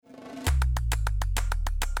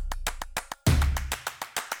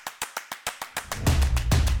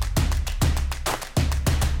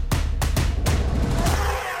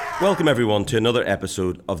Welcome everyone to another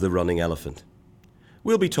episode of The Running Elephant.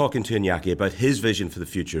 We'll be talking to Iñaki about his vision for the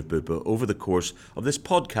future of Bupa over the course of this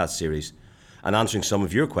podcast series and answering some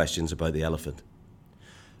of your questions about the elephant.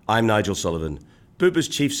 I'm Nigel Sullivan, Bupa's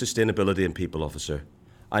Chief Sustainability and People Officer.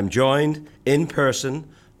 I'm joined in person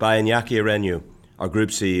by Iñaki and Nigel, our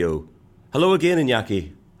Group CEO. Hello again,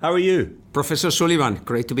 Iñaki. How are you? Professor Sullivan,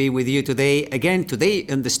 great to be with you today. Again, today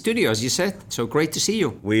in the studio, as you said. So great to see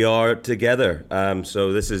you. We are together.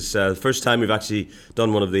 So this is the first time we've actually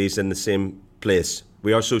done one of these in the same place.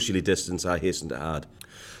 We are socially distanced, I hasten to add.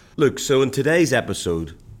 Look, so in today's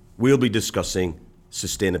episode, we'll be discussing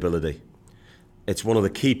sustainability. It's one of the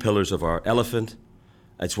key pillars of our elephant.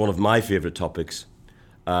 It's one of my favourite topics.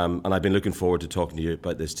 And I've been looking forward to talking to you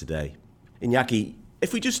about this today. Iñaki,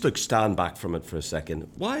 if we just stand back from it for a second,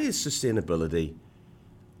 why is sustainability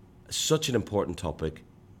such an important topic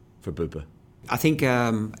for Bupa? I think,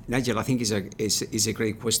 Nigel, is a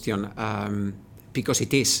great question because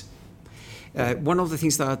it is. One of the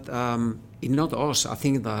things that, not us, I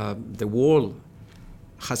think the world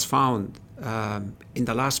has found in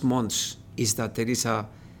the last months is that there is a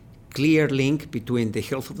clear link between the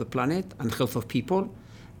health of the planet and health of people.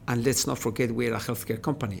 And let's not forget we're a healthcare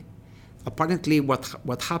company. Apparently,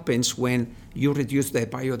 what happens when you reduce the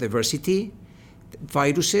biodiversity,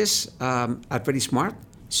 viruses are very smart,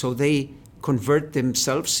 so they convert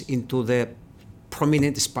themselves into the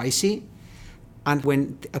prominent species. And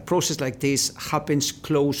when a process like this happens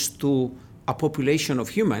close to a population of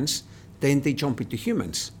humans, then they jump into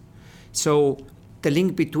humans. So the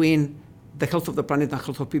link between the health of the planet and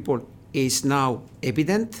health of people is now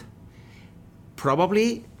evident.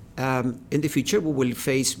 Probably in the future, we will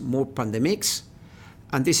face more pandemics.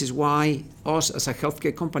 And this is why us as a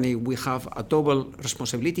healthcare company, we have a double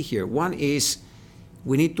responsibility here. One is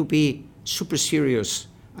we need to be super serious.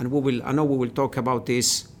 And I know we will talk about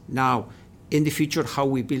this now in the future, how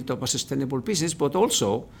we build up a sustainable business, but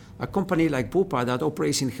also a company like Bupa that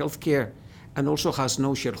operates in healthcare and also has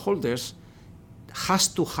no shareholders has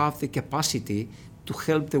to have the capacity to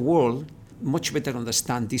help the world much better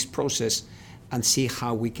understand this process and see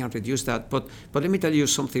how we can reduce that. But let me tell you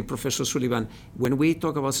something, Professor Sullivan. When we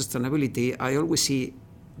talk about sustainability, I always see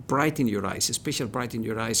bright in your eyes, especially bright in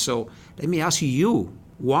your eyes. So let me ask you,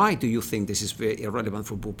 why do you think this is very relevant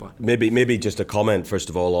for Bupa? Maybe just a comment, first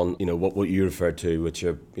of all, on what you referred to, which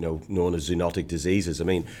are known as zoonotic diseases. I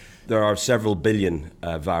mean, there are several billion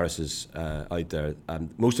viruses out there,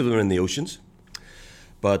 and most of them are in the oceans.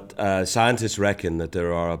 But scientists reckon that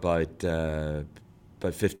there are about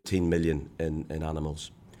 15 million in animals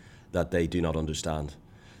that they do not understand.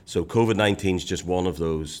 So COVID-19 is just one of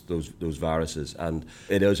those viruses, and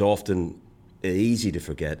it is often easy to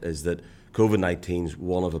forget is that COVID-19 is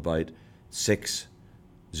one of about 6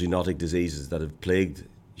 zoonotic diseases that have plagued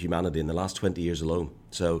humanity in the last 20 years alone.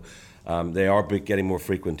 So they are getting more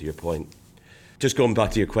frequent, to your point. Just going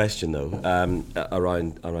back to your question, though,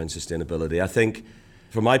 around sustainability, I think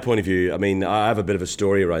from my point of view, I mean, I have a bit of a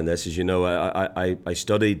story around this. As you know, I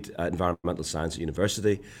studied environmental science at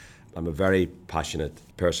university. I'm a very passionate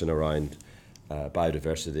person around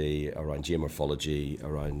biodiversity, around geomorphology,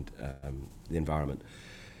 around the environment.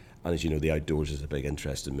 And as you know, the outdoors is a big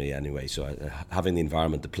interest in me anyway. So having the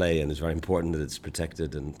environment to play in is very important that it's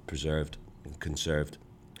protected and preserved and conserved.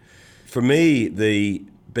 For me, the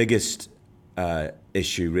biggest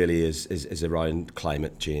issue really is around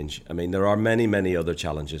climate change. I mean, there are many other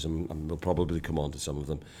challenges, and we'll probably come on to some of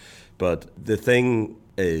them. But the thing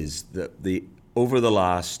is that over the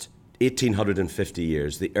last 1,850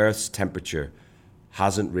 years, the Earth's temperature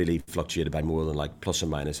hasn't really fluctuated by more than like plus or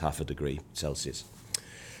minus half a degree Celsius.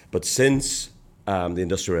 But since the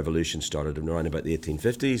Industrial Revolution started around about the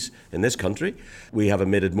 1850s in this country, we have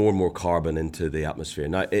emitted more and more carbon into the atmosphere.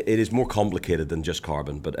 Now, it is more complicated than just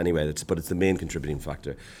carbon, but anyway, it's the main contributing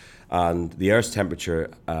factor. And the Earth's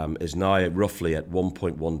temperature is now roughly at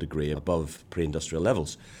 1.1 degree above pre-industrial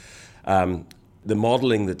levels. The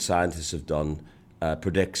modelling that scientists have done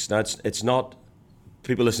predicts, now it's not,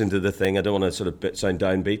 people listening to the thing, I don't want to sort of sound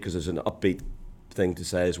downbeat because there's an upbeat thing to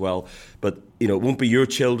say as well, but it won't be your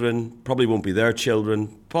children, probably won't be their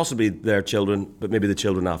children, possibly their children, but maybe the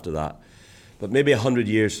children after that. But maybe 100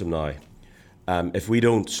 years from now, if we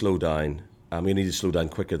don't slow down, and we need to slow down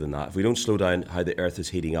quicker than that, if we don't slow down how the Earth is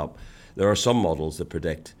heating up, there are some models that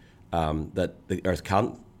predict that the Earth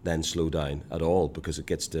can't then slow down at all because it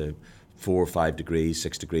gets to 4 or 5 degrees,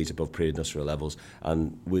 6 degrees above pre-industrial levels,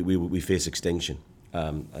 and we face extinction.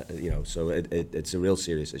 So it's a real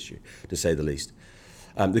serious issue, to say the least.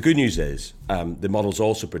 The good news is the models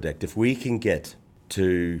also predict if we can get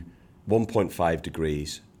to 1.5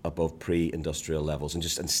 degrees above pre-industrial levels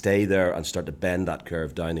and stay there and start to bend that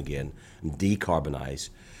curve down again and decarbonize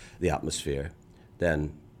the atmosphere,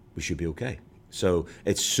 then we should be okay. So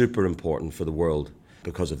it's super important for the world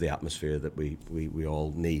because of the atmosphere that we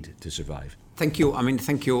all need to survive. Thank you.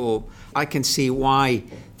 Thank you. I can see why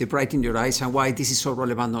the bright in your eyes and why this is so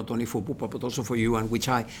relevant, not only for Bupa, but also for you,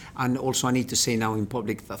 and also I need to say now in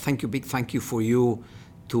public that big thank you for you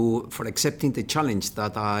for accepting the challenge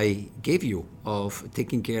that I gave you of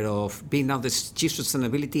taking care of being now the Chief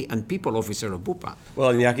Sustainability and People Officer of Bupa.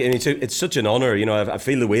 Well, Iñaki, it's such an honor. I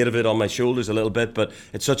feel the weight of it on my shoulders a little bit, but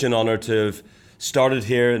it's such an honor to have started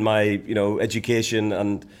here in my education,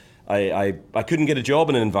 and I couldn't get a job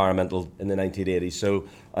in environmental in the 1980s, so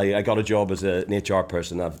I got a job as an HR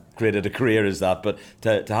person. I've created a career as that, but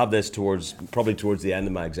to have this probably towards the end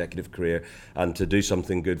of my executive career, and to do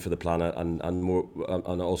something good for the planet and more,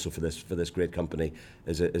 and also for this great company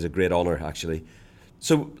is a great honour actually.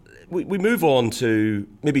 So we move on to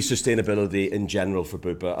maybe sustainability in general for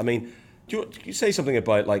Bupa. Do you say something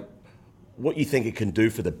about what you think it can do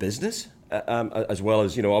for the business? As well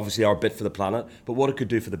as, obviously our bit for the planet, but what it could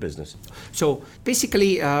do for the business. So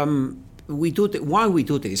basically, why we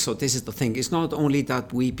do this, so this is the thing, it's not only that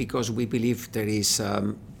because we believe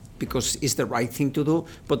because it's the right thing to do,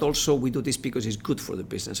 but also we do this because it's good for the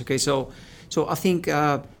business, okay? So I think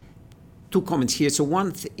two comments here. So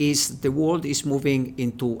one is the world is moving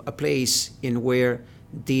into a place in where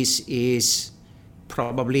this is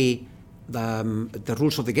probably the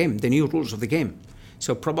rules of the game, the new rules of the game.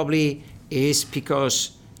 So probably is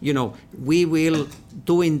because, we will,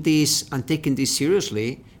 doing this and taking this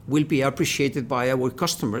seriously, will be appreciated by our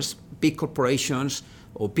customers, big corporations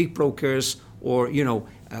or big brokers or,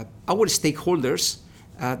 our stakeholders.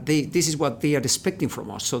 This is what they are expecting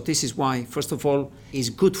from us. So this is why, first of all, is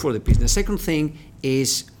good for the business. Second thing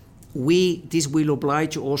is this will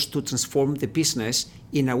oblige us to transform the business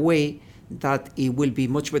in a way that it will be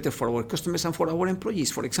much better for our customers and for our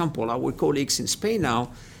employees. For example, our colleagues in Spain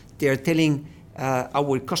now, they are telling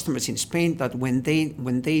our customers in Spain that when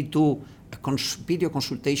they do a video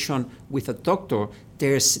consultation with a doctor,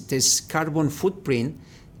 there's this carbon footprint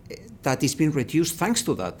that is being reduced thanks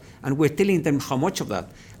to that. And we're telling them how much of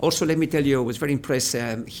that. Also, let me tell you, I was very impressed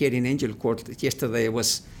here in Angel Court. Yesterday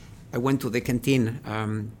I went to the canteen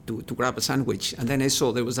to grab a sandwich, and then I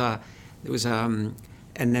saw there was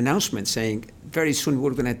an announcement saying very soon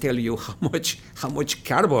we're going to tell you how much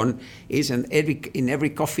carbon is in every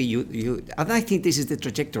coffee you and I think this is the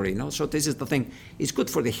trajectory, So this is the thing. It's good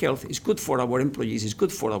for the health. It's good for our employees. It's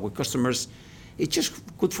good for our customers. It's just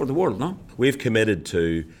good for the world, no? We've committed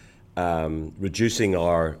to reducing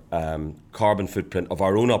our carbon footprint of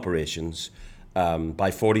our own operations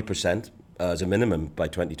by 40% as a minimum by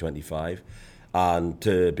 2025, and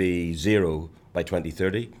to be zero by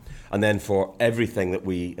 2030. And then for everything that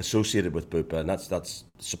we associated with Bupa, and that's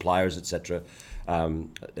suppliers, etc.,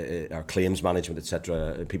 our claims management,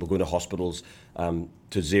 etc., people going to hospitals,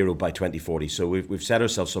 to zero by 2040. So we've set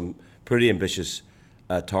ourselves some pretty ambitious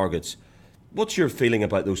targets. What's your feeling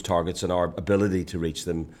about those targets and our ability to reach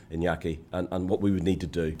them, Iñaki, and what we would need to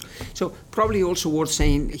do? So probably also worth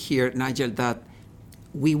saying here, Nigel, that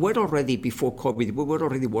we were already, before COVID, we were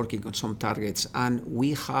already working on some targets, and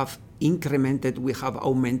we have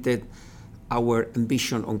augmented our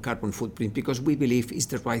ambition on carbon footprint because we believe it's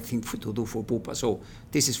the right thing to do for Bupa. So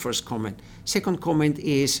this is first comment. Second comment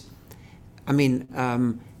is,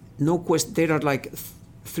 no question, there are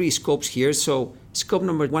three scopes here. So scope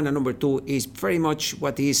number 1 and number 2 is very much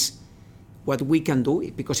what we can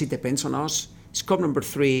do because it depends on us. Scope number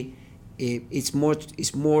 3 is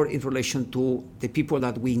more in relation to the people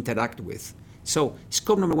that we interact with. So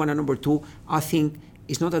scope number 1 and number 2, I think,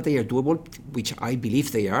 it's not that they are doable, which I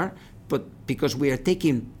believe they are, but because we are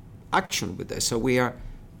taking action with this. So we are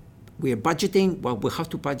budgeting. Well, we have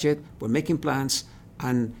to budget. We're making plans,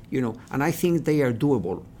 and I think they are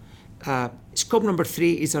doable. Scope number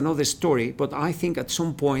 3 is another story, but I think at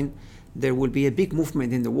some point there will be a big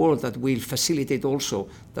movement in the world that will facilitate also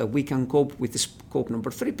that we can cope with scope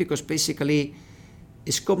number 3, because basically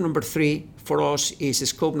scope number 3 for us is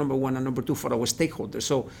scope number 1 and number 2 for our stakeholders.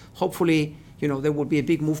 So hopefully, there will be a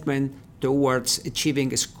big movement towards achieving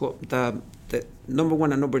the number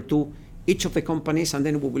 1 and number 2, each of the companies, and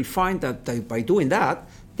then we will find that by doing that,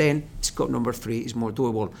 then scope number 3 is more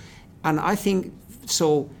doable. And I think,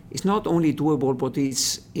 so it's not only doable, but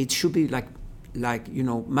it should be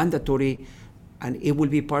mandatory, and it will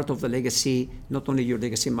be part of the legacy, not only your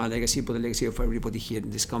legacy, my legacy, but the legacy of everybody here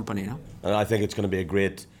in this company. And I think it's going to be a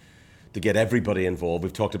great to get everybody involved.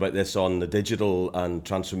 We've talked about this on the digital and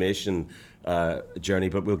transformation journey,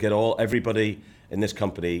 but we'll get everybody in this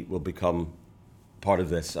company will become part of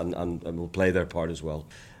this and will play their part as well.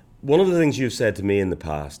 One of the things you've said to me in the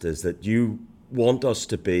past is that you want us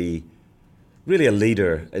to be really a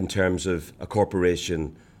leader in terms of a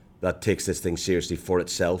corporation that takes this thing seriously for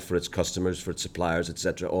itself, for its customers, for its suppliers,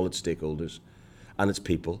 etc., all its stakeholders and its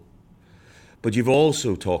people. But you've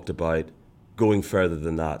also talked about going further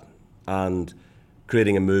than that and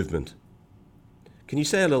creating a movement. Can you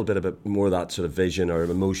say a little bit about more of that sort of vision or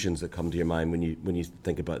emotions that come to your mind when you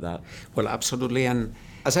think about that? Well, absolutely. And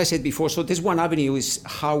as I said before, so this one avenue is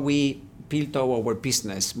how we build our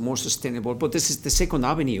business more sustainable. But this is the second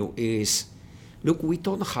avenue is, look, we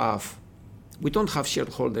don't have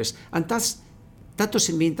shareholders, and that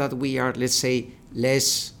doesn't mean that we are, let's say,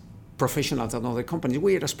 less professional than other companies.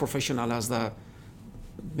 We are as professional as the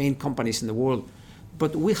main companies in the world,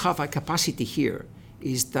 but we have a capacity here,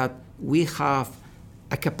 is that we have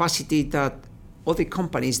a capacity that other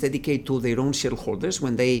companies dedicate to their own shareholders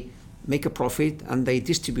when they make a profit and they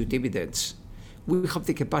distribute dividends. We have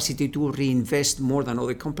the capacity to reinvest more than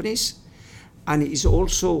other companies. And it's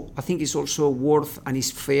also, I think it's also worth and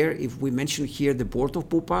it's fair if we mention here the board of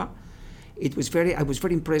Bupa. I was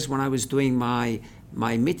very impressed when I was doing my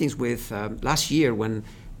meetings with last year when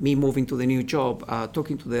me moving to the new job,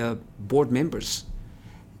 talking to the board members.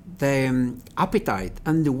 The appetite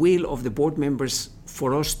and the will of the board members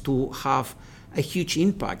for us to have a huge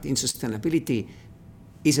impact in sustainability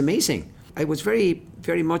is amazing. I was very,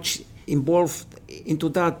 very much involved into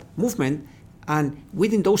that movement. And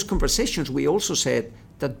within those conversations, we also said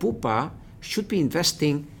that Bupa should be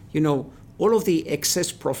investing, all of the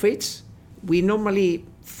excess profits. We normally,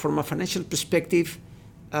 from a financial perspective,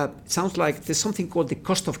 it sounds like there's something called the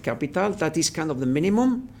cost of capital. That is kind of the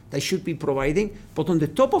minimum they should be providing. But on the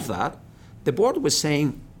top of that, the board was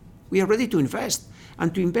saying, we are ready to invest.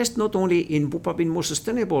 And to invest not only in Bupa being more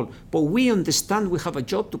sustainable, but we understand we have a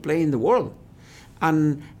job to play in the world.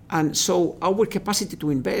 And so our capacity to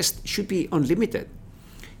invest should be unlimited.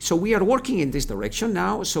 So we are working in this direction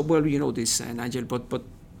now. So, well, you know this, Nigel, but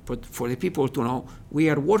for the people to know, we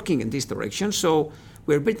are working in this direction. So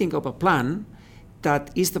we're building up a plan that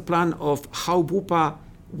is the plan of how Bupa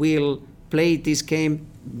will play this game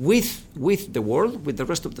with the world, with the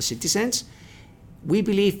rest of the citizens. We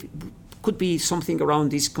believe could be something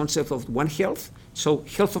around this concept of One Health. So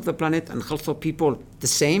health of the planet and health of people, the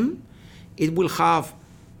same. It will have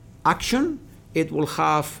action, it will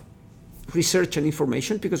have research and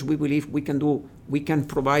information, because we believe we can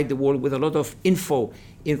provide the world with a lot of info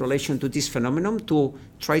in relation to this phenomenon to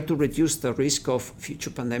try to reduce the risk of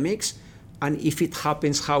future pandemics, and if it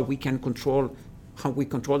happens, how we control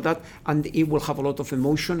that, and it will have a lot of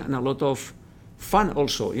emotion and a lot of fun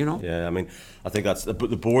also, Yeah, I mean, I think that's the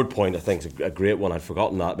board point. I think is a great one. I'd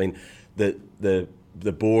forgotten that. I mean,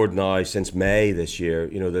 the board now, since May this year,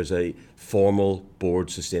 there's a formal board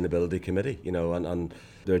sustainability committee, and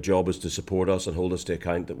their job is to support us and hold us to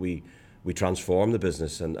account that we transform the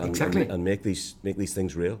business and exactly. and make these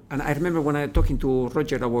things real. And I remember when I was talking to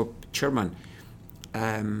Roger, our chairman,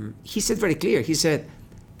 he said very clear, he said,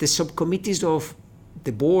 the subcommittees of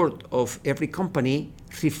the board of every company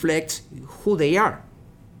reflect who they are.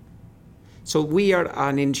 So we are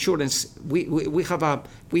an insurance. We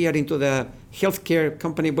are into the healthcare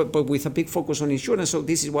company, but with a big focus on insurance. So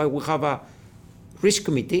this is why we have a risk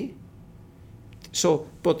committee. So,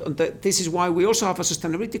 this is why we also have a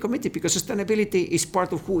sustainability committee, because sustainability is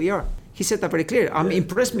part of who we are. He said that very clear.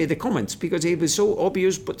 Impressed me the comments, because it was so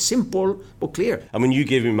obvious but simple but clear. And when you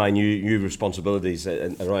gave me my new responsibilities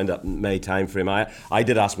around that May time frame, I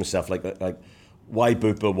did ask myself like why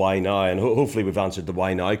Bupa, why now? And hopefully we've answered the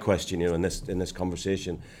why now question, in this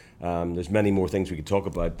conversation. There's many more things we could talk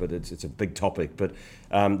about, but it's a big topic. But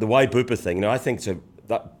the why Bupa thing, I think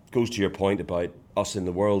that goes to your point about us in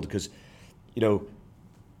the world, because,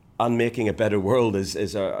 and making a better world is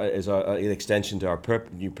an extension to our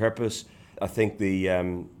new purpose. I think the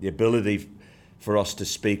ability for us to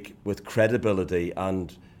speak with credibility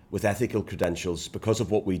and with ethical credentials because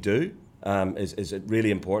of what we do is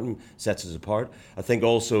really important, sets us apart. I think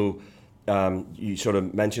also, you sort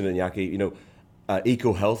of mentioned it, Iñaki,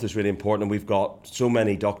 eco-health is really important, and we've got so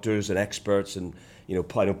many doctors and experts, and I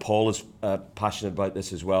know Paul is passionate about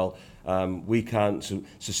this as well.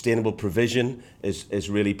 Sustainable provision is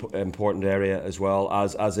really important area as well,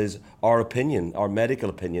 as is our opinion, our medical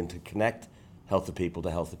opinion, to connect health of people to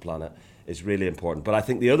health of planet is really important. But I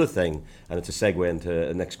think the other thing, and it's a segue into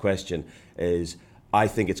the next question, is I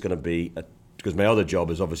think it's going to be, because my other job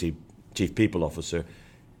is obviously Chief People Officer,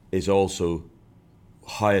 is also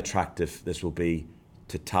how attractive this will be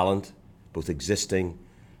to talent, both existing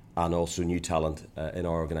and also new talent in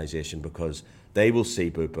our organisation, because they will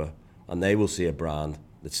see Bupa and they will see a brand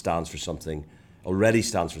that already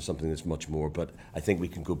stands for something that's much more, but I think we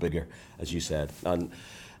can go bigger, as you said. And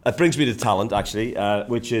that brings me to talent, actually,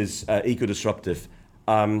 which is eco-disruptive.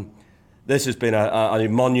 This has been a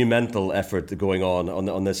monumental effort going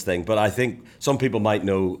on this thing, but I think some people might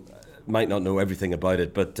not know everything about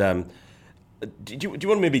it. But do you want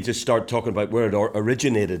to maybe just start talking about where it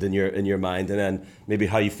originated in your mind, and then maybe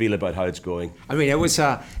how you feel about how it's going? I mean, it was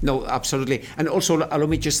no, absolutely, and also allow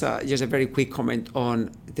me just a very quick comment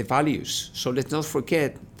on the values. So let's not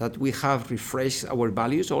forget that we have refreshed our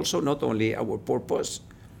values, also not only our purpose.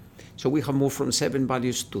 So we have moved from 7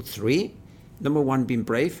 values to 3. Number 1 being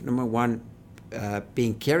brave, number 1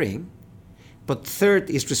 being caring, but third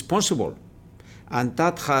is responsible, and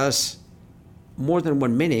that has more than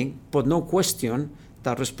one meaning, but no question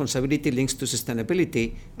that responsibility links to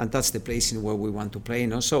sustainability, and that's the place in where we want to play.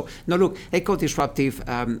 So, now look, eco-disruptive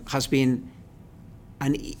has been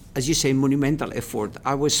as you say, monumental effort.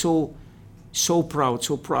 I was so proud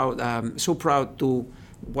to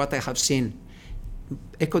what I have seen.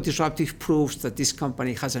 Eco-disruptive proves that this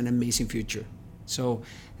company has an amazing future. So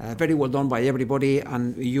very well done by everybody,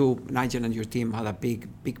 and you, Nigel, and your team had a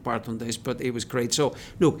big part on this, but it was great. So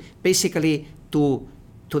look, basically to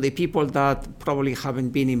the people that probably haven't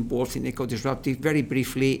been involved in eco-disruptive, very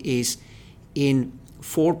briefly, is in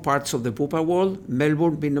 4 parts of the Bupa world,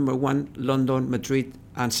 Melbourne being number 1, London, Madrid,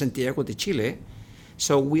 and Santiago de Chile.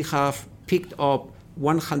 So we have picked up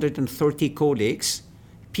 130 colleagues,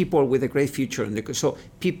 people with a great future. So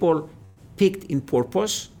people picked in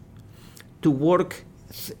purpose to work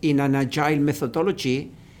in an agile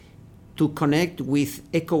methodology to connect with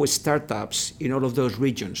eco startups in all of those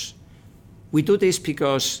regions. We do this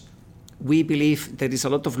because we believe there is a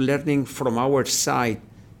lot of learning from our side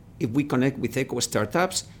if we connect with eco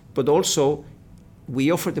startups, but also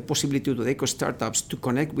we offer the possibility to the eco startups to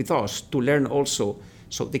connect with us, to learn also,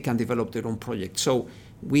 so they can develop their own projects. So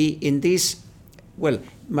we, in this, well,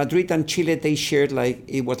 Madrid and Chile, they shared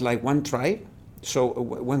it was like one tribe, so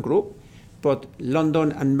one group, but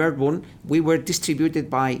London and Melbourne, we were distributed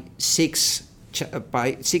by six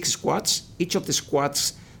squads. Each of the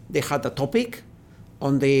squads, they had a topic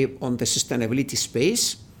on the sustainability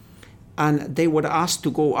space, and they were asked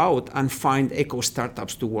to go out and find eco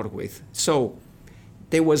startups to work with. So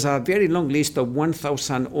there was a very long list of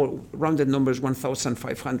 1,000, or rounded numbers,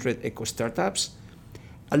 1,500 eco startups.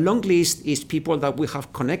 A long list is people that we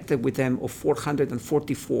have connected with them of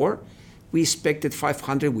 444. We expected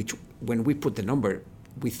 500, which when we put the number,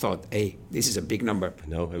 we thought, hey, this is a big number.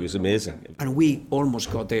 No, it was amazing. And we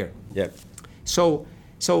almost got there. Yeah. So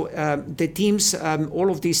the teams, all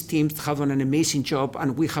of these teams have done an amazing job,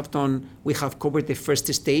 and we have covered the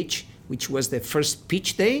first stage, which was the first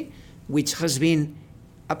pitch day, which has been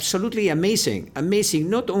absolutely amazing. Amazing,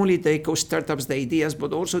 not only the eco startups, the ideas,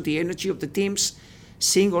 but also the energy of the teams.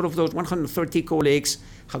 Seeing all of those 130 colleagues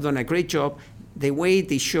have done a great job. The way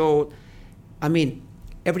they showed, I mean,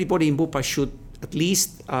 everybody in Bupa should at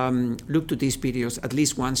least look to these videos at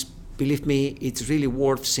least once. Believe me, it's really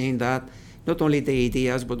worth seeing that. Not only the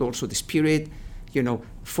ideas, but also the spirit.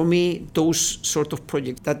 For me, those sort of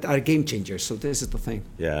projects that are game changers. So this is the thing.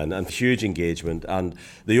 Yeah, and huge engagement. And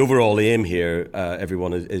the overall aim here,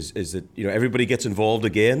 everyone, is that everybody gets involved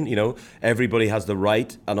again. Everybody has the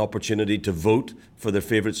right and opportunity to vote for their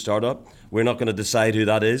favourite startup. We're not going to decide who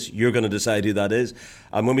that is. You're going to decide who that is.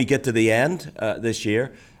 And when we get to the end this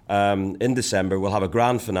year, in December, we'll have a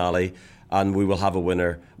grand finale. And we will have a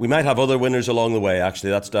winner. We might have other winners along the way,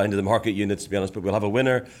 actually. That's down to the market units, to be honest. But we'll have a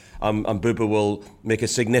winner, and Bupa will make a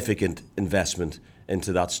significant investment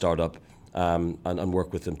into that startup and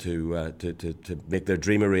work with them to make their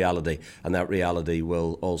dream a reality. And that reality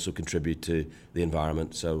will also contribute to the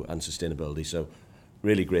environment and sustainability. So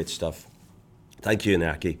really great stuff. Thank you,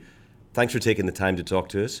 Iñaki. Thanks for taking the time to talk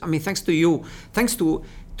to us. I mean, thanks to you. Thanks to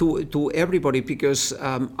everybody, because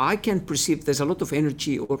I can perceive there's a lot of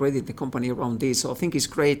energy already in the company around this. So I think it's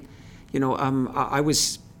great. I'm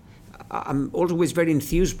always very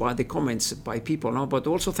enthused by the comments by people now, but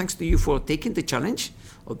also thanks to you for taking the challenge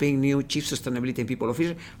of being new Chief Sustainability and People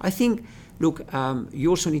Officer. I think, look, you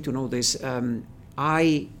also need to know this.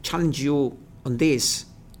 I challenge you on this,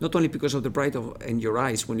 not only because of the bright in your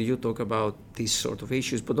eyes when you talk about these sort of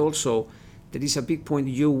issues, but also there is a big point.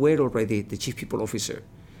 You were already the Chief People Officer.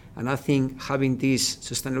 And I think having this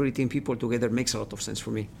sustainability and people together makes a lot of sense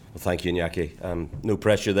for me. Well, thank you, Iñaki. No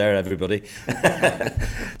pressure there, everybody.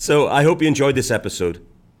 So I hope you enjoyed this episode.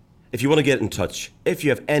 If you want to get in touch, if you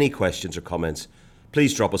have any questions or comments,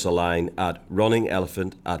 please drop us a line at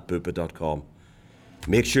runningelephant@bupa.com.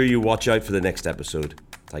 Make sure you watch out for the next episode.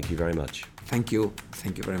 Thank you very much. Thank you.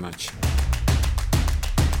 Thank you very much.